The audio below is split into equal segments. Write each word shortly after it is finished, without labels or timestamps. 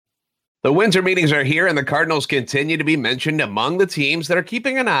The winter meetings are here, and the Cardinals continue to be mentioned among the teams that are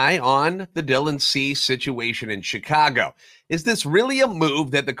keeping an eye on the Dylan Cease situation in Chicago. Is this really a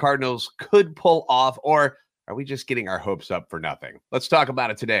move that the Cardinals could pull off, or are we just getting our hopes up for nothing? Let's talk about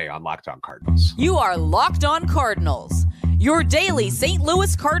it today on Locked On Cardinals. You are Locked On Cardinals, your daily St.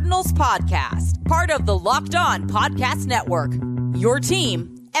 Louis Cardinals podcast, part of the Locked On Podcast Network, your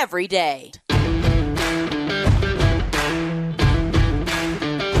team every day.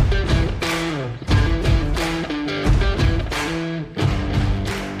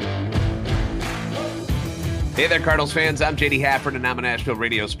 Hey there, Cardinals fans. I'm JD Hafford, and I'm a national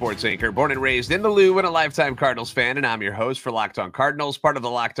radio sports anchor, born and raised in the Lou and a lifetime Cardinals fan, and I'm your host for Locked On Cardinals, part of the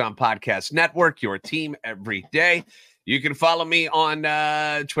Locked On Podcast Network, your team every day. You can follow me on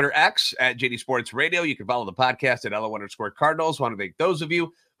Twitter X at JD Sports Radio. You can follow the podcast at LO_Cardinals. Want to thank those of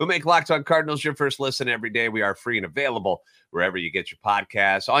you who make Locked On Cardinals your first listen every day. We are free and available wherever you get your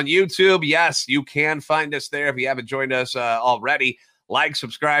podcasts. On YouTube, yes, you can find us there if you haven't joined us already. Like,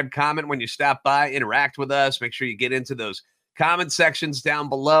 subscribe, comment when you stop by, interact with us. Make sure you get into those comment sections down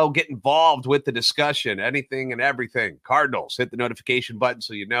below. Get involved with the discussion, anything and everything. Cardinals, hit the notification button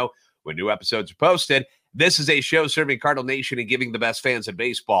so you know when new episodes are posted. This is a show serving Cardinal Nation and giving the best fans in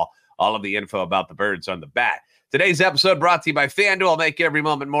baseball all of the info about the birds on the bat. Today's episode brought to you by FanDuel. Make every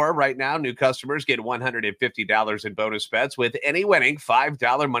moment more. Right now, new customers get $150 in bonus bets with any winning $5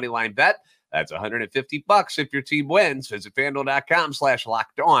 moneyline bet. That's $150 if your team wins. Visit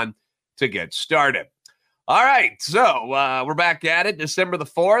FanDuel.com/LockedOn to get started. All right, so we're back at it. December the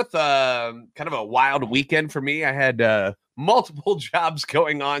 4th, kind of a wild weekend for me. I had multiple jobs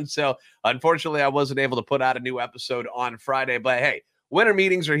going on, so unfortunately I wasn't able to put out a new episode on Friday. But hey, winter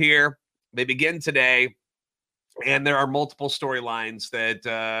meetings are here. They begin today. And there are multiple storylines that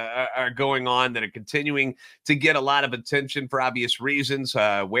are going on that are continuing to get a lot of attention for obvious reasons.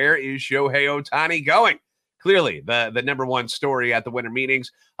 Where is Shohei Ohtani going? Clearly, the number one story at the winter meetings.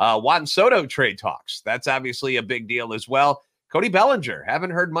 Juan Soto trade talks. That's obviously a big deal as well. Cody Bellinger.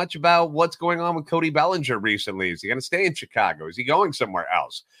 Haven't heard much about what's going on with Cody Bellinger recently. Is he going to stay in Chicago? Is he going somewhere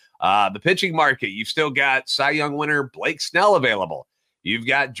else? The pitching market. You've still got Cy Young winner Blake Snell available. You've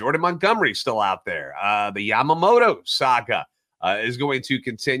got Jordan Montgomery still out there. The Yamamoto saga is going to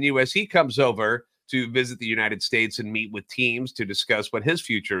continue as he comes over to visit the United States and meet with teams to discuss what his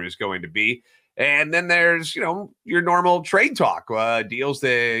future is going to be. And then there's, your normal trade talk, deals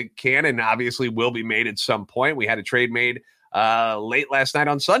that can and obviously will be made at some point. We had a trade made late last night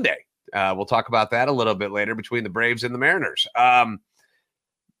on Sunday. We'll talk about that a little bit later between the Braves and the Mariners.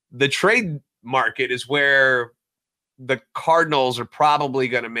 The trade market is where the Cardinals are probably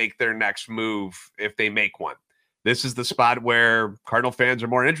going to make their next move if they make one. This is the spot where Cardinal fans are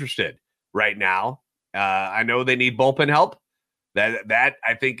more interested right now. I know they need bullpen help. That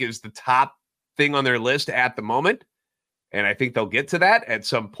I think is the top thing on their list at the moment. And I think they'll get to that at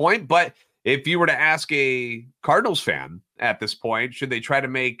some point. But if you were to ask a Cardinals fan at this point, should they try to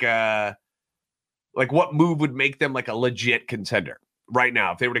make what move would make them like a legit contender right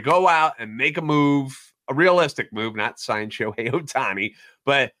now? If they were to go out and make a move, a realistic move, not sign Shohei Ohtani,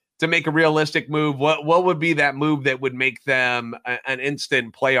 but to make a realistic move, what would be that move that would make them an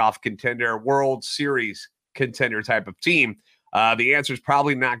instant playoff contender, World Series contender type of team? The answer is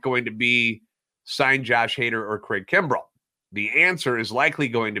probably not going to be sign Josh Hader or Craig Kimbrell. The answer is likely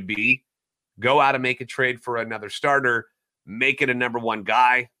going to be go out and make a trade for another starter, make it a number one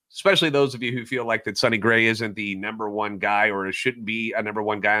guy, especially those of you who feel like that Sonny Gray isn't the number one guy or it shouldn't be a number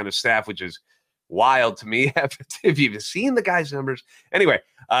one guy on his staff, which is wild to me if you've seen the guy's numbers. Anyway,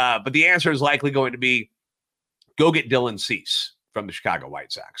 but the answer is likely going to be go get Dylan Cease from the Chicago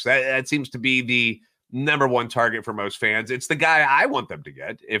White Sox. That seems to be the number one target for most fans. It's the guy I want them to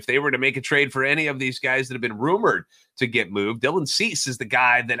get. If they were to make a trade for any of these guys that have been rumored to get moved, Dylan Cease is the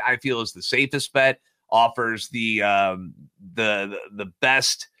guy that I feel is the safest bet, offers the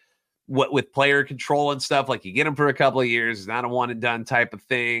best with player control and stuff. Like you get him for a couple of years, it's not a one and done type of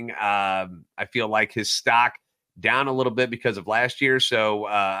thing. I feel like his stock down a little bit because of last year. So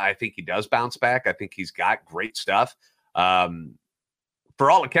I think he does bounce back. I think he's got great stuff. For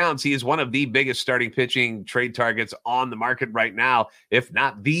all accounts, he is one of the biggest starting pitching trade targets on the market right now, if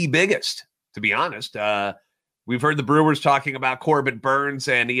not the biggest, to be honest. We've heard the Brewers talking about Corbin Burns,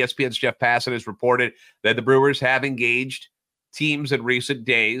 and ESPN's Jeff Passan has reported that the Brewers have engaged teams in recent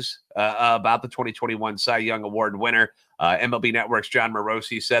days about the 2021 Cy Young Award winner. MLB Network's John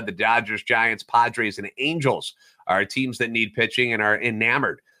Morosi said the Dodgers, Giants, Padres, and Angels are teams that need pitching and are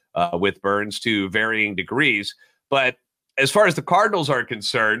enamored with Burns to varying degrees. But as far as the Cardinals are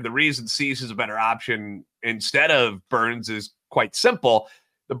concerned, the reason Cease is a better option instead of Burns is quite simple.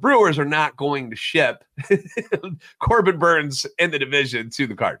 the Brewers are not going to ship Corbin Burnes in the division to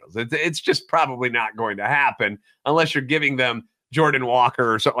the Cardinals. It's just probably not going to happen unless you're giving them Jordan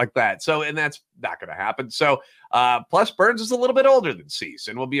Walker or something like that. So, and that's not going to happen. So, plus Burnes is a little bit older than Cease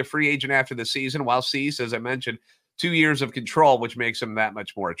and will be a free agent after the season, while Cease, as I mentioned, 2 years of control, which makes him that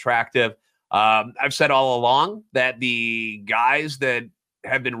much more attractive. I've said all along that the guys that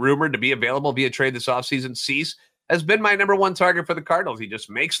have been rumored to be available via trade this offseason, Cease has been my number one target for the Cardinals. He just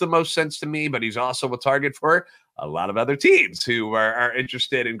makes the most sense to me, but he's also a target for a lot of other teams who are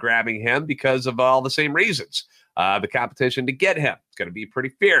interested in grabbing him because of all the same reasons. The competition to get him is going to be pretty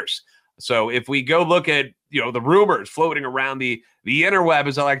fierce. So if we go look at, the rumors floating around the interweb,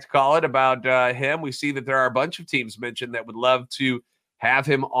 as I like to call it, about him, we see that there are a bunch of teams mentioned that would love to have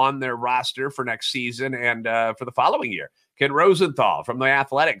him on their roster for next season and for the following year. Ken Rosenthal from The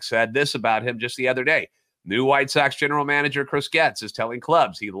Athletic said this about him just the other day. New White Sox general manager Chris Getz is telling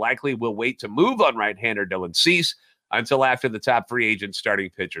clubs he likely will wait to move on right-hander Dylan Cease until after the top free agent starting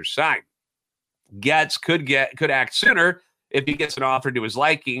pitchers sign. Getz could act sooner if he gets an offer to his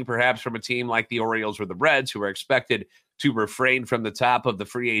liking, perhaps from a team like the Orioles or the Reds, who are expected to refrain from the top of the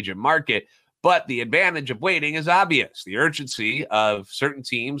free agent market. But the advantage of waiting is obvious. The urgency of certain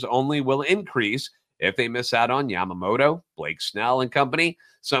teams only will increase if they miss out on Yamamoto, Blake Snell, and company.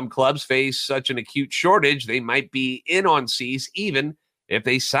 Some clubs face such an acute shortage, they might be in on Cease even if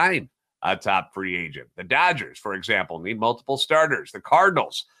they sign a top free agent. The Dodgers, for example, need multiple starters. The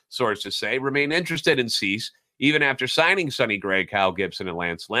Cardinals, sources say, remain interested in Cease even after signing Sonny Gray, Kyle Gibson, and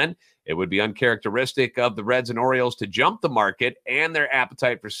Lance Lynn. It would be uncharacteristic of the Reds and Orioles to jump the market, and their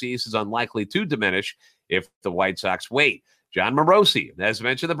appetite for Cease is unlikely to diminish if the White Sox wait. John Morosi, as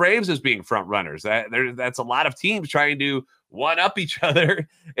mentioned, the Braves as being front runners. That's a lot of teams trying to one-up each other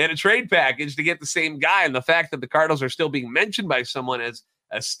in a trade package to get the same guy. And the fact that the Cardinals are still being mentioned by someone as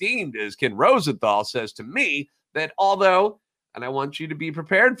esteemed as Ken Rosenthal says to me that although, and I want you to be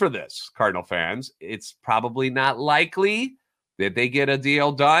prepared for this, Cardinal fans, it's probably not likely that they get a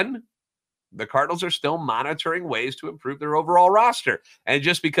deal done. The Cardinals are still monitoring ways to improve their overall roster. And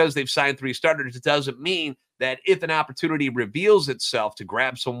just because they've signed 3 starters, it doesn't mean that if an opportunity reveals itself to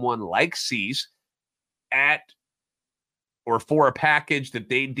grab someone like Cease at or for a package that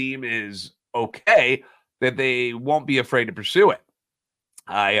they deem is okay, that they won't be afraid to pursue it.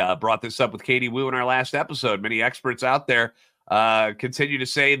 I brought this up with Katie Wu in our last episode. Many experts out there continue to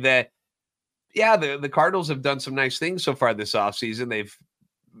say that, yeah, the Cardinals have done some nice things so far this offseason. They've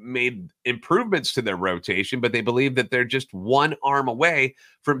made improvements to their rotation, but they believe that they're just one arm away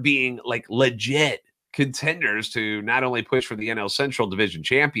from being like legit contenders to not only push for the NL Central Division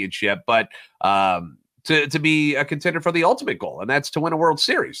Championship, but to be a contender for the ultimate goal, and that's to win a World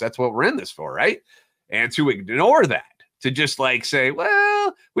Series. That's what we're in this for, right? And to ignore that, to just like say,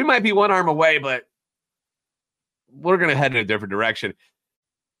 well, we might be one arm away, but we're going to head in a different direction.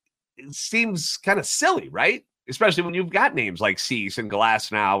 It seems kind of silly, right? Especially when you've got names like Cease and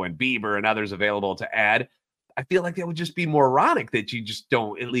Glasnow and Bieber and others available to add. I feel like that would just be moronic that you just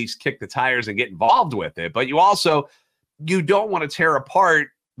don't at least kick the tires and get involved with it. But you don't want to tear apart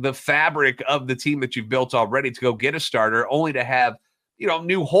the fabric of the team that you've built already to go get a starter only to have,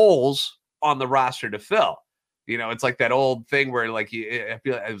 new holes on the roster to fill. It's like that old thing where I feel like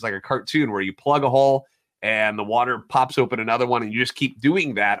it was like a cartoon where you plug a hole and the water pops open another one, and you just keep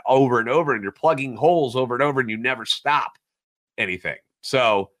doing that over and over, and you're plugging holes over and over, and you never stop anything.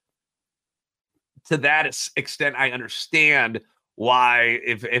 So to that extent, I understand why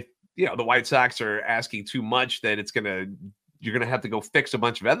if the White Sox are asking too much, that you're going to have to go fix a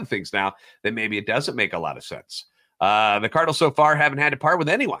bunch of other things now, then maybe it doesn't make a lot of sense. The Cardinals so far haven't had to part with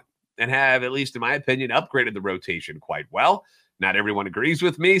anyone and have, at least in my opinion, upgraded the rotation quite well. Not everyone agrees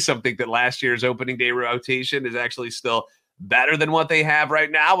with me. Some think that last year's opening day rotation is actually still better than what they have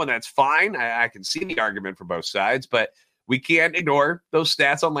right now, and that's fine. I can see the argument for both sides, but we can't ignore those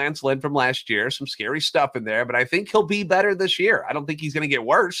stats on Lance Lynn from last year. Some scary stuff in there, but I think he'll be better this year. I don't think he's going to get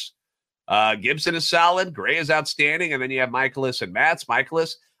worse. Gibson is solid. Gray is outstanding. And then you have Michaelis and Matz.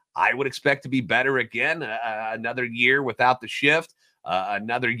 Michaelis, I would expect to be better again. Another year without the shift.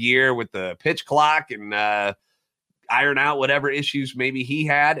 Another year with the pitch clock and iron out whatever issues maybe he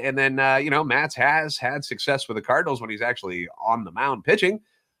had. And then, Matz has had success with the Cardinals when he's actually on the mound pitching.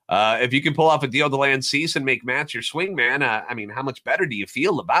 If you can pull off a deal to land Cease and make Matz your swing man, how much better do you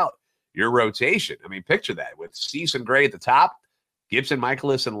feel about your rotation? Picture that with Cease and Gray at the top, Gibson,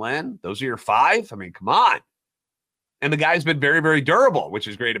 Michaelis, and Lynn. Those are your 5. Come on. And the guy's been very, very durable, which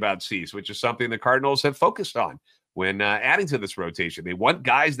is great about Cease, which is something the Cardinals have focused on when adding to this rotation. They want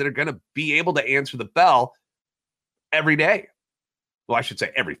guys that are going to be able to answer the bell every day. Well, I should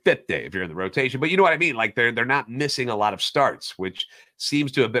say every fifth day if you're in the rotation, but you know what I mean? Like they're not missing a lot of starts, which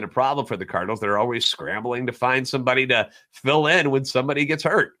seems to have been a problem for the Cardinals. They're always scrambling to find somebody to fill in when somebody gets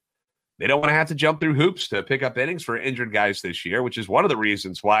hurt. They don't want to have to jump through hoops to pick up innings for injured guys this year, which is one of the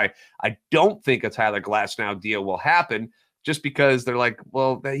reasons why I don't think a Tyler Glasnow deal will happen, just because they're like,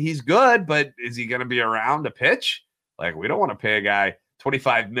 well, he's good, but is he going to be around to pitch? Like, we don't want to pay a guy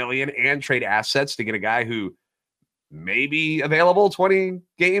 $25 million and trade assets to get a guy who may be available 20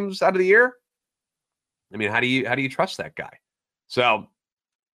 games out of the year. I mean, how do you trust that guy? So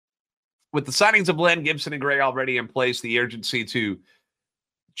with the signings of Lynn, Gibson, and Gray already in place, the urgency to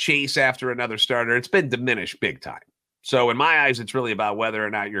chase after another starter, it's been diminished big time. So in my eyes, it's really about whether or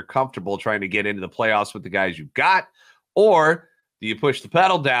not you're comfortable trying to get into the playoffs with the guys you've got, or do you push the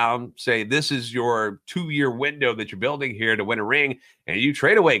pedal down, say this is your 2-year window that you're building here to win a ring, and you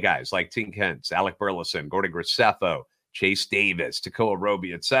trade away guys like Tink Hence, Alec Burleson, Gordon Graceffo, Chase Davis, Tekoa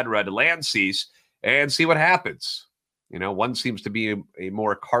Roby, etc., to land cease and see what happens. You know, one seems to be a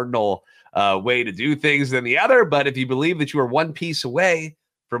more cardinal way to do things than the other, but if you believe that you are one piece away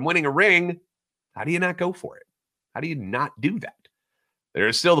from winning a ring, how do you not go for it? How do you not do that? There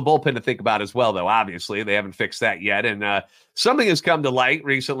is still the bullpen to think about as well, though. Obviously, they haven't fixed that yet. And something has come to light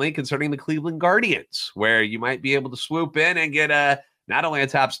recently concerning the Cleveland Guardians, where you might be able to swoop in and get not only a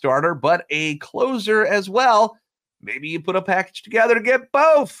top starter, but a closer as well. Maybe you put a package together to get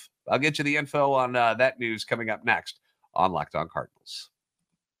both. I'll get you the info on that news coming up next on Locked On Cardinals.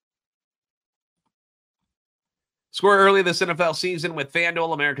 Score early this NFL season with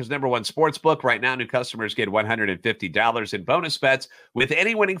FanDuel, America's #1 sportsbook. Right now, new customers get $150 in bonus bets with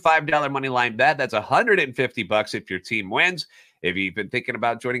any winning $5 moneyline bet. That's $150 if your team wins. If you've been thinking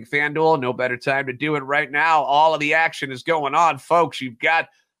about joining FanDuel, no better time to do it right now. All of the action is going on, folks. You've got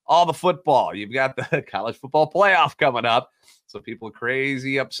all the football. You've got the college football playoff coming up. So people are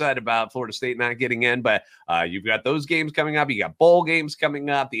crazy upset about Florida State not getting in, but you've got those games coming up. You got bowl games coming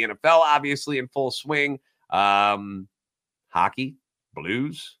up. The NFL obviously in full swing. Hockey,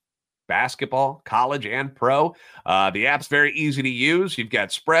 blues, basketball, college, and pro. The app's very easy to use. You've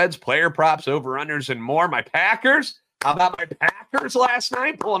got spreads, player props, over-unders, and more. My Packers. How about my Packers last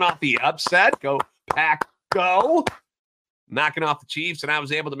night? Pulling off the upset. Go, Pack, go. Knocking off the Chiefs, and I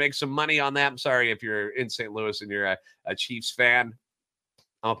was able to make some money on that. I'm sorry if you're in St. Louis and you're a Chiefs fan.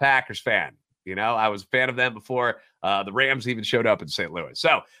 I'm a Packers fan. You know, I was a fan of them before the Rams even showed up in St. Louis.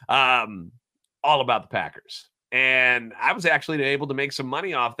 So, all about the Packers. And I was actually able to make some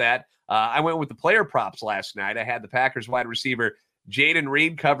money off that. I went with the player props last night. I had the Packers wide receiver Jaden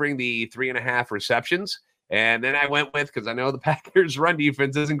Reed covering the 3.5 receptions. And then I went with, because I know the Packers run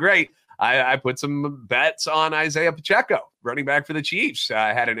defense isn't great, I put some bets on Isaiah Pacheco, running back for the Chiefs.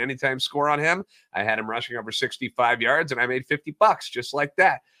 I had an anytime score on him. I had him rushing over 65 yards, and I made $50 just like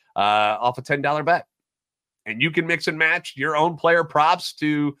that off a $10 bet. And you can mix and match your own player props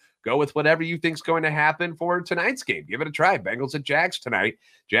to go with whatever you think is going to happen for tonight's game. Give it a try. Bengals at Jags tonight.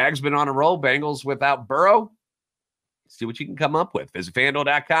 Jags been on a roll. Bengals without Burrow. See what you can come up with. Visit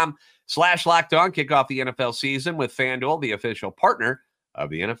FanDuel.com/LockedOn. Kick off the NFL season with FanDuel, the official partner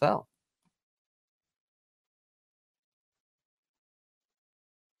of the NFL.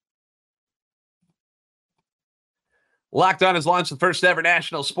 Locked On has launched the first ever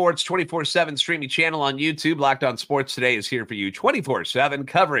national sports 24/7 streaming channel on YouTube. Locked On Sports Today is here for you 24/7,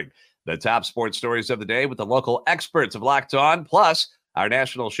 covering the top sports stories of the day with the local experts of Locked On, plus our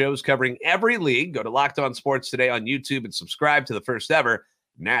national shows covering every league. Go to Locked On Sports Today on YouTube and subscribe to the first ever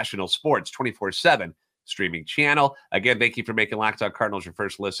national sports 24/7 streaming channel. Again, thank you for making Locked On Cardinals your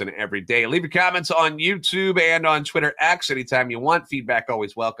first listen every day. Leave your comments on YouTube and on Twitter X anytime you want. Feedback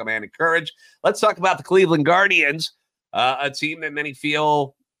always welcome and encouraged. Let's talk about the Cleveland Guardians. A team that many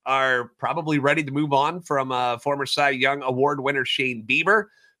feel are probably ready to move on from former Cy Young Award winner Shane Bieber,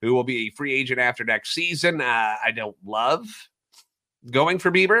 who will be a free agent after next season. I don't love going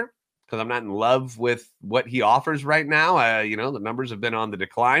for Bieber because I'm not in love with what he offers right now. The numbers have been on the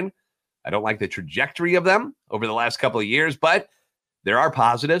decline. I don't like the trajectory of them over the last couple of years, but there are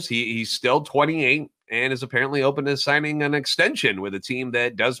positives. He's still 28 and is apparently open to signing an extension with a team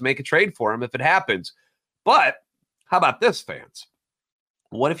that does make a trade for him if it happens. But how about this, fans?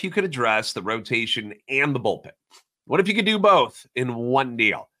 What if you could address the rotation and the bullpen? What if you could do both in one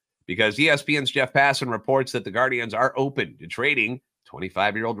deal? Because ESPN's Jeff Passan reports that the Guardians are open to trading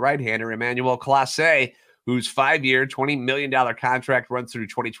 25-year-old right-hander Emmanuel Clase, whose 5-year, $20 million contract runs through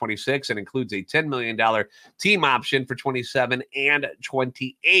 2026 and includes a $10 million team option for 27 and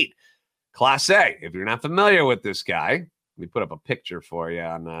 28. Clase, if you're not familiar with this guy, let me put up a picture for you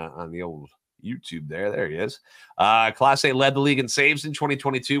on the old YouTube there. There he is. Clase led the league in saves in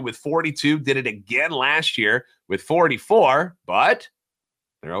 2022 with 42. Did it again last year with 44. But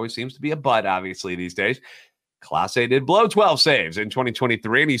there always seems to be a but, obviously, these days. Clase did blow 12 saves in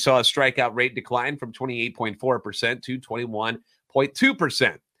 2023, and he saw a strikeout rate decline from 28.4% to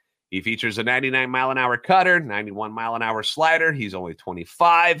 21.2%. He features a 99-mile-an-hour cutter, 91-mile-an-hour slider. He's only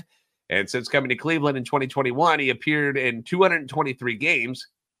 25. And since coming to Cleveland in 2021, he appeared in 223 games.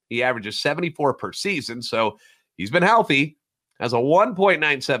 He averages 74 per season, so he's been healthy. Has a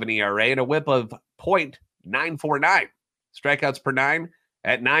 1.97 ERA and a whip of .949. Strikeouts per 9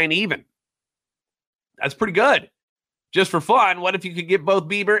 at 9 even. That's pretty good. Just for fun, what if you could get both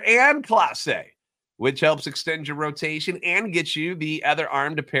Bieber and Clase, which helps extend your rotation and gets you the other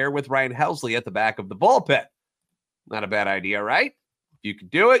arm to pair with Ryan Helsley at the back of the bullpen? Not a bad idea, right? If you could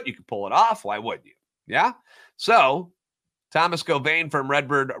do it, you could pull it off. Why wouldn't you? Yeah? So, Thomas Govain from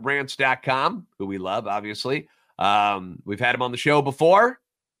RedbirdRanch.com, who we love, obviously. We've had him on the show before,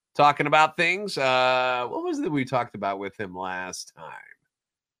 talking about things. What was it we talked about with him last time?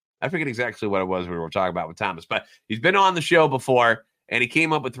 I forget exactly what it was we were talking about with Thomas, but he's been on the show before, and he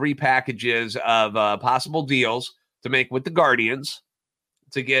came up with 3 packages of possible deals to make with the Guardians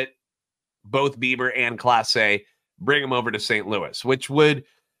to get both Bieber and Clase, bring them over to St. Louis, which would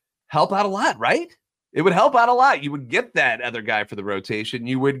help out a lot, right? It would help out a lot. You would get that other guy for the rotation.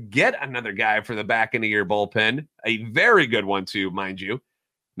 You would get another guy for the back end of your bullpen, a very good one too, mind you,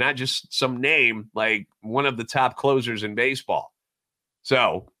 not just some name, like one of the top closers in baseball.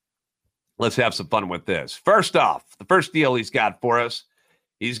 So let's have some fun with this. First off, the first deal he's got for us,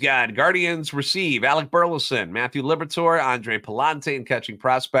 he's got Guardians receive Alec Burleson, Matthew Liberatore, Andre Pallante, and catching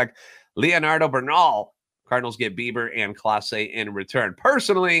prospect Leonardo Bernal. Cardinals get Bieber and Clase in return.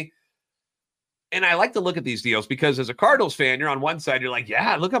 Personally, and I like to look at these deals because as a Cardinals fan, you're on one side, you're like,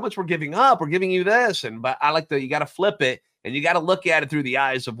 yeah, look how much we're giving up. We're giving you this. But I like you got to flip it and you got to look at it through the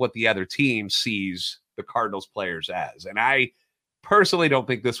eyes of what the other team sees the Cardinals players as. And I personally don't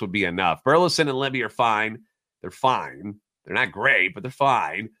think this would be enough. Burleson and Libby are fine. They're fine. They're not great, but they're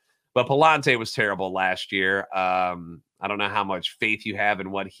fine. But Pallante was terrible last year. I don't know how much faith you have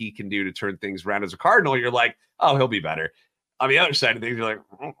in what he can do to turn things around. As a Cardinal, you're like, oh, he'll be better. On the other side of things, you're like,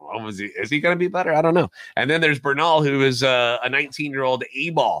 oh, is he going to be better? I don't know. And then there's Bernal, who is a 19-year-old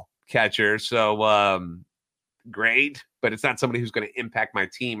A-ball catcher. So great, but it's not somebody who's going to impact my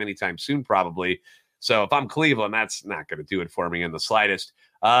team anytime soon, probably. So if I'm Cleveland, that's not going to do it for me in the slightest.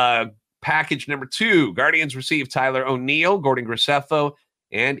 Package number 2, Guardians receive Tyler O'Neill, Gordon Graceffo,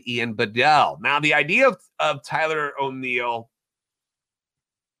 and Ian Bedell. Now, the idea of Tyler O'Neill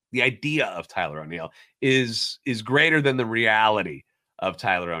is greater than the reality of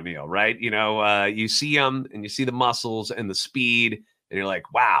Tyler O'Neill, right? You know, you see him and you see the muscles and the speed, and you're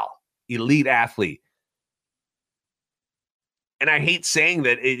like, wow, elite athlete. And I hate saying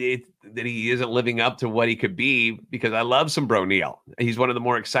that that he isn't living up to what he could be because I love some Broneel. He's one of the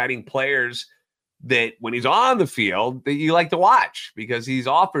more exciting players that when he's on the field that you like to watch because he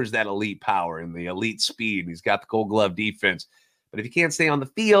offers that elite power and the elite speed. He's got the Gold Glove defense. But if you can't stay on the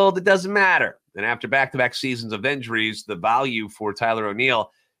field, it doesn't matter. And after back-to-back seasons of injuries, the value for Tyler O'Neill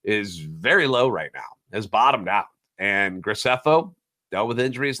is very low right now, has bottomed out. And Graceffo dealt with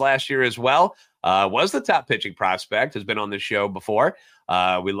injuries last year as well. Was the top pitching prospect, has been on the show before.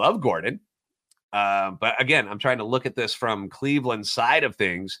 We love Gordon. But again, I'm trying to look at this from Cleveland's side of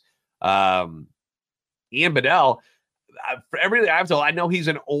things. Ian Bedell, for everything I've told, I know he's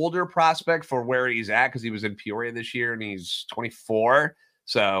an older prospect for where he's at because he was in Peoria this year and he's 24.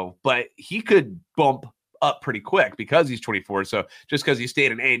 So, but he could bump up pretty quick because he's 24. So just because he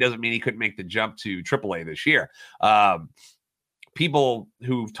stayed in A doesn't mean he couldn't make the jump to AAA this year. People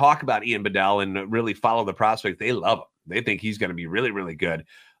who talk about Ian Bedell and really follow the prospect, they love him. They think he's going to be really, really good.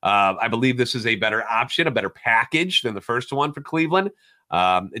 I believe this is a better option, a better package than the first one for Cleveland.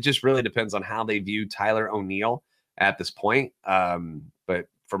 It just really depends on how they view Tyler O'Neill at this point. But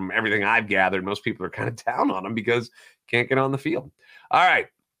from everything I've gathered, most people are kind of down on him because can't get on the field. All right.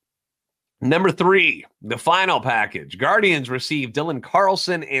 Number 3, the final package. Guardians receive Dylan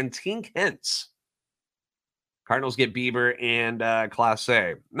Carlson and Tink Hence. Cardinals get Bieber and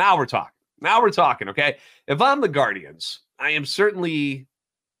Clase. Now we're talking, okay? If I'm the Guardians, I am certainly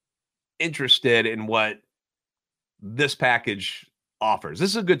interested in what this package offers. This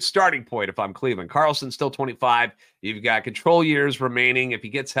is a good starting point if I'm Cleveland. Carlson's still 25. You've got control years remaining. If he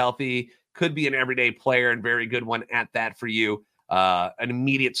gets healthy, could be an everyday player and very good one at that for you. An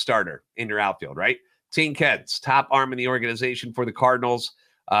immediate starter in your outfield, right? Tink Hence, top arm in the organization for the Cardinals.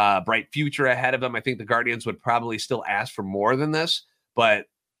 Bright future ahead of him. I think the Guardians would probably still ask for more than this, but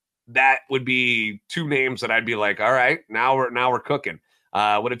that would be two names that I'd be like, all right, now we're cooking.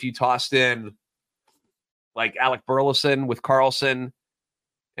 What if you tossed in like Alec Burleson with Carlson,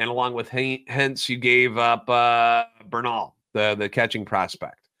 and along with Hentz, you gave up Bernal, the catching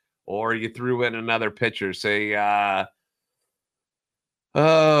prospect, or you threw in another pitcher, say,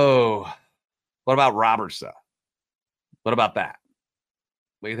 what about Robertson? What about that?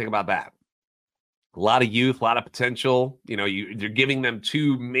 What do you think about that? A lot of youth, a lot of potential. You know, you're giving them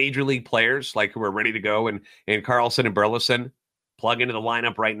two major league players like who are ready to go, and Carlson and Burleson plug into the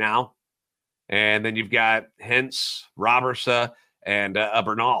lineup right now. And then you've got Hentz, Robertson, and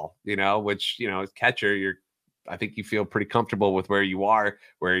Bernal, you know, which, you know, as catcher, I think you feel pretty comfortable with where you are,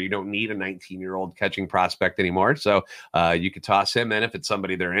 where you don't need a 19-year-old catching prospect anymore. So you could toss him in if it's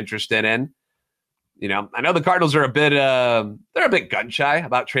somebody they're interested in. You know, I know the Cardinals are they're a bit gun shy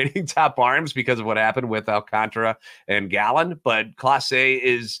about trading top arms because of what happened with Alcantara and Gallen. But Clase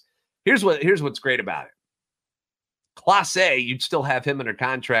is here's what's great about it. Clase, you'd still have him under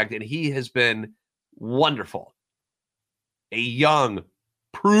contract, and he has been wonderful. A young,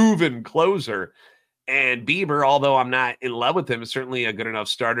 proven closer. And Bieber, although I'm not in love with him, is certainly a good enough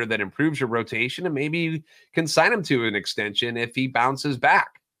starter that improves your rotation, and maybe you can sign him to an extension if he bounces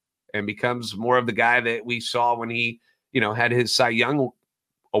back and becomes more of the guy that we saw when he, you know, had his Cy Young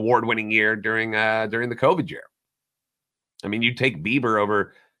award-winning year during the COVID year. I mean, you take Bieber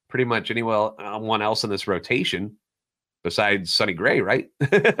over pretty much anyone else in this rotation besides Sonny Gray, right?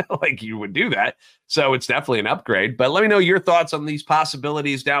 Like you would do that. So it's definitely an upgrade. But let me know your thoughts on these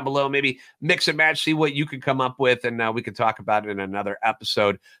possibilities down below. Maybe mix and match, see what you could come up with, and we could talk about it in another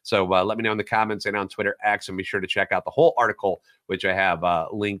episode. So let me know in the comments and on Twitter X, and be sure to check out the whole article, which I have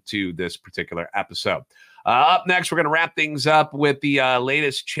linked to this particular episode. Up next, we're going to wrap things up with the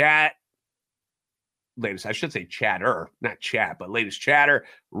latest chatter, not chat, but latest chatter,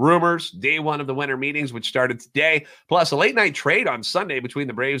 rumors, day one of the winter meetings, which started today, plus a late night trade on Sunday between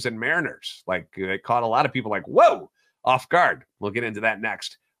the Braves and Mariners. Like, it caught a lot of people like, whoa, off guard. We'll get into that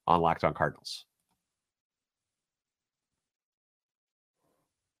next on Locked On Cardinals.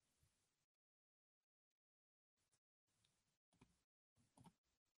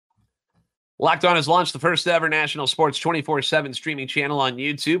 Locked On has launched the first ever national sports 24/7 streaming channel on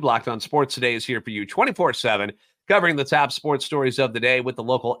YouTube. Locked On Sports Today is here for you 24/7, covering the top sports stories of the day with the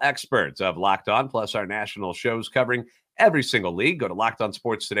local experts of Locked On, plus our national shows covering every single league. Go to Locked On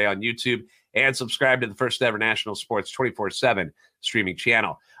Sports Today on YouTube and subscribe to the first ever national sports 24/7 streaming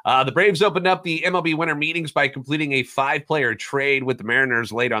channel. The Braves opened up the MLB winter meetings by completing a 5-player trade with the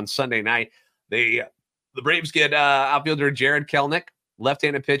Mariners late on Sunday night. The Braves get outfielder Jarred Kelenic,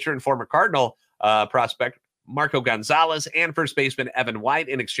 left-handed pitcher and former Cardinal prospect Marco Gonzalez, and first baseman Evan White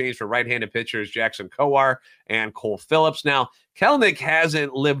in exchange for right-handed pitchers Jackson Kowar and Cole Phillips. Now, Kelenic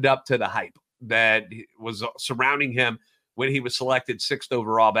hasn't lived up to the hype that was surrounding him when he was selected 6th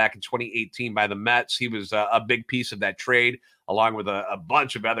overall back in 2018 by the Mets. He was a big piece of that trade, along with a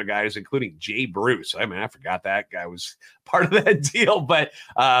bunch of other guys, including Jay Bruce. I mean, I forgot that guy was part of that deal, but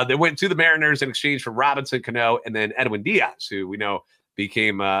they went to the Mariners in exchange for Robinson Cano and then Edwin Diaz, who we know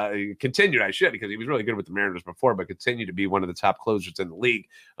continued, because he was really good with the Mariners before, but continued to be one of the top closers in the league.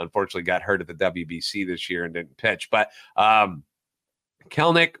 Unfortunately, got hurt at the WBC this year and didn't pitch. But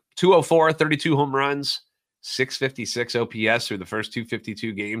Kelenic, 204, 32 home runs, 656 OPS through the first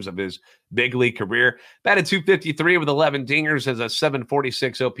 252 games of his big league career. Batted 253 with 11 dingers, has a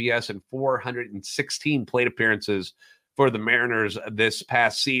 746 OPS and 416 plate appearances for the Mariners this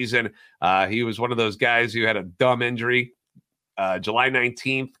past season. He was one of those guys who had a dumb injury. July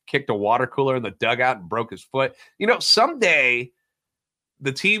 19th, kicked a water cooler in the dugout and broke his foot. You know, someday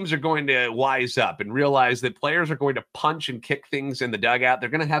the teams are going to wise up and realize that players are going to punch and kick things in the dugout. They're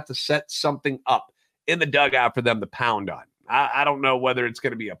going to have to set something up in the dugout for them to pound on. I don't know whether it's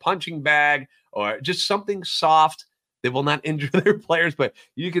going to be a punching bag or just something soft that will not injure their players, but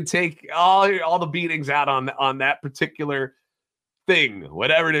you can take all the beatings out on that particular thing,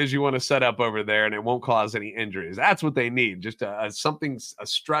 whatever it is you want to set up over there, and it won't cause any injuries. That's what they need, just a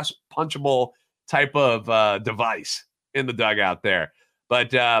stress punchable type of device in the dugout there.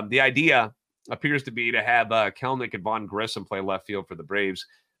 But the idea appears to be to have Kelenic and Vaughn Grissom play left field for the Braves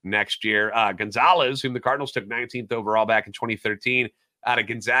next year. Gonzalez, whom the Cardinals took 19th overall back in 2013 out of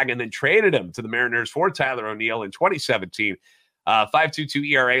Gonzaga, and then traded him to the Mariners for Tyler O'Neill in 2017. 5.22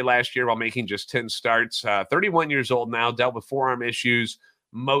 ERA last year while making just 10 starts. 31 years old now, dealt with forearm issues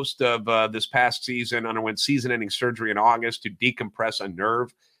most of this past season, underwent season-ending surgery in August to decompress a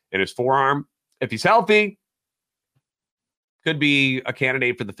nerve in his forearm. If he's healthy, could be a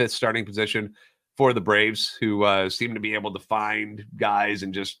candidate for the 5th starting position for the Braves, who seem to be able to find guys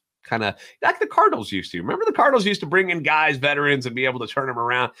and just kind of like the Cardinals used to. Remember the Cardinals used to bring in guys, veterans, and be able to turn them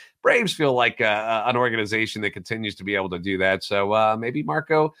around. Braves feel like an organization that continues to be able to do that. So maybe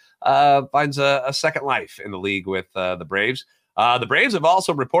Marco finds a second life in the league with the Braves. The Braves have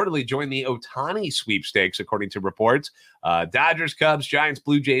also reportedly joined the Ohtani sweepstakes, according to reports. Dodgers, Cubs, Giants,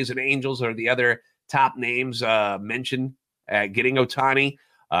 Blue Jays, and Angels are the other top names mentioned at getting Ohtani.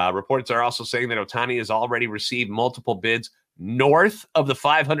 Reports are also saying that Ohtani has already received multiple bids north of the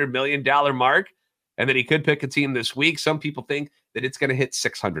 $500 million mark, and that he could pick a team this week. Some people think that it's going to hit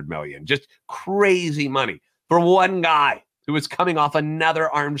 $600 million. Just crazy money for one guy who is coming off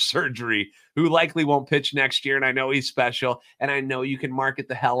another arm surgery, who likely won't pitch next year. And I know he's special, and I know you can market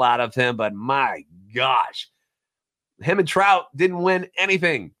the hell out of him, but my gosh, him and Trout didn't win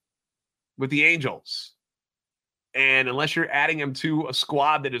anything with the Angels. And unless you're adding him to a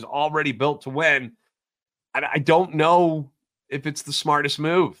squad that is already built to win, I don't know if it's the smartest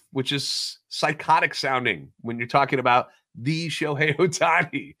move, which is psychotic sounding when you're talking about the Shohei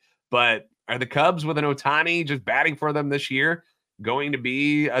Ohtani. But are the Cubs with an Ohtani just batting for them this year going to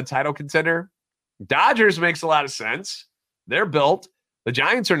be a title contender? Dodgers makes a lot of sense. They're built. The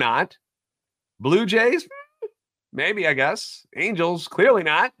Giants are not. Blue Jays, maybe, I guess. Angels, clearly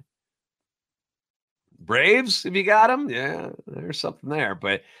not. Braves, if you got them, yeah, there's something there.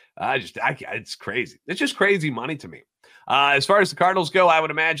 But it's crazy. It's just crazy money to me. As far as the Cardinals go, I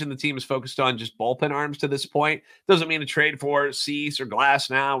would imagine the team is focused on just bullpen arms to this point. Doesn't mean to trade for Cease or Glass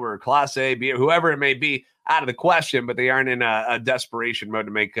now or Clase, B, or whoever it may be, out of the question, but they aren't in a desperation mode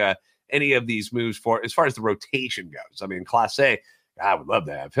to make any of these moves for as far as the rotation goes. I mean, Clase, I would love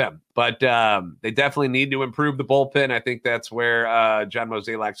to have him, but they definitely need to improve the bullpen. I think that's where John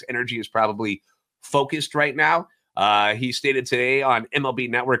Mozeliak's energy is probably focused right now. He stated today on MLB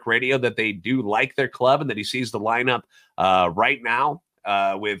Network Radio that they do like their club and that he sees the lineup right now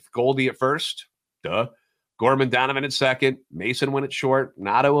with Goldie at first, Gorman Donovan at second, Mason Winn at short,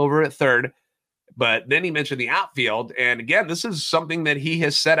 Nato over at third. But then he mentioned the outfield. And again, this is something that he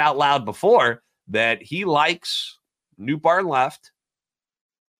has said out loud before, that he likes Nootbaar in left,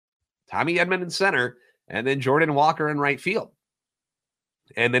 Tommy Edman in center, and then Jordan Walker in right field.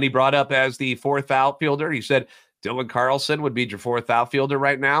 And then he brought up as the fourth outfielder, he said Dylan Carlson would be your fourth outfielder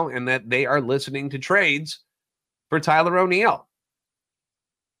right now, and that they are listening to trades for Tyler O'Neill.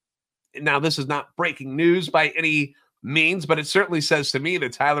 Now, this is not breaking news by any means, but it certainly says to me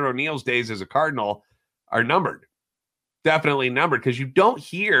that Tyler O'Neill's days as a Cardinal are numbered. Definitely numbered, because you don't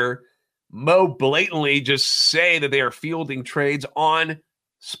hear Mo blatantly just say that they are fielding trades on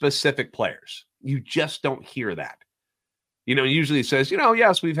specific players. You just don't hear that. You know, usually it says,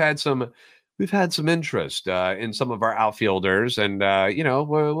 yes, we've had some interest in some of our outfielders, and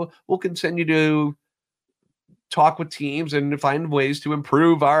we'll continue to talk with teams and find ways to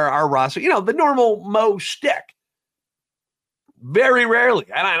improve our roster. The normal Mo shtick. Very rarely,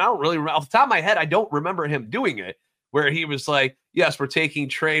 and I don't really, off the top of my head, I don't remember him doing it, where he was like, yes, we're taking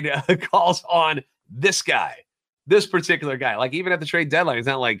trade calls on this guy, this particular guy. Like, even at the trade deadline, it's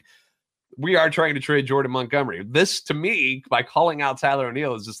not like we are trying to trade Jordan Montgomery. This, to me, by calling out Tyler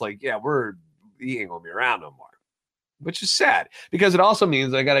O'Neill, is just like, yeah, he ain't gonna be around no more, which is sad, because it also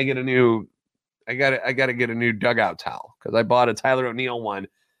means I gotta get a new dugout towel, because I bought a Tyler O'Neill one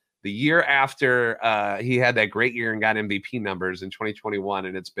the year after he had that great year and got MVP numbers in 2021,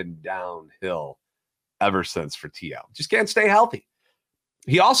 and it's been downhill ever since for TL. Just can't stay healthy.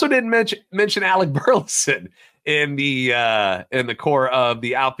 He also didn't mention Alec Burleson in the core of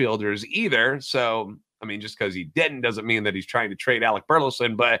the outfielders either. So, I mean, just because he didn't doesn't mean that he's trying to trade Alec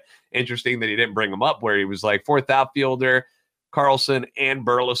Burleson, but interesting that he didn't bring him up, where he was like fourth outfielder, Carlson and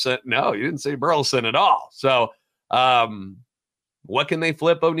Burleson. No, you didn't say Burleson at all. So, what can they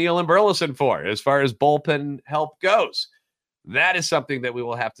flip O'Neill and Burleson for as far as bullpen help goes? That is something that we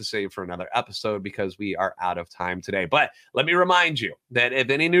will have to save for another episode, because we are out of time today. But let me remind you that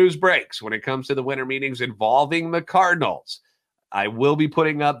if any news breaks when it comes to the winter meetings involving the Cardinals, I will be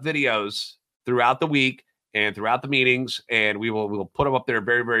putting up videos throughout the week and throughout the meetings, and we'll put them up there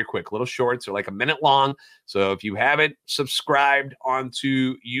very, very quick. Little shorts, are like a minute long. So if you haven't subscribed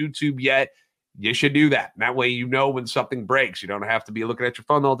onto YouTube yet, you should do that. And that way you know when something breaks. You don't have to be looking at your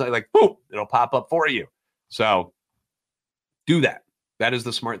phone all day, like, boom, it'll pop up for you. So do that. That is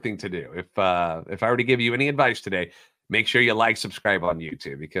the smart thing to do. If I were to give you any advice today, make sure you like, subscribe on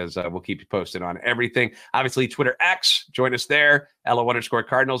YouTube, because we'll keep you posted on everything. Obviously, Twitter X, join us there,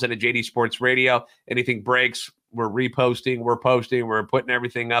 LO_Cardinals, and at JD Sports Radio. Anything breaks, we're reposting, we're posting, we're putting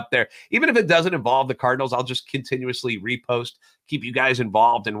everything up there. Even if it doesn't involve the Cardinals, I'll just continuously repost, keep you guys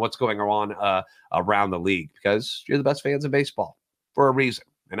involved in what's going on around the league, because you're the best fans of baseball for a reason.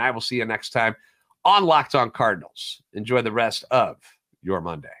 And I will see you next time on Locked On Cardinals. Enjoy the rest of your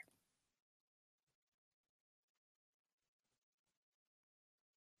Monday.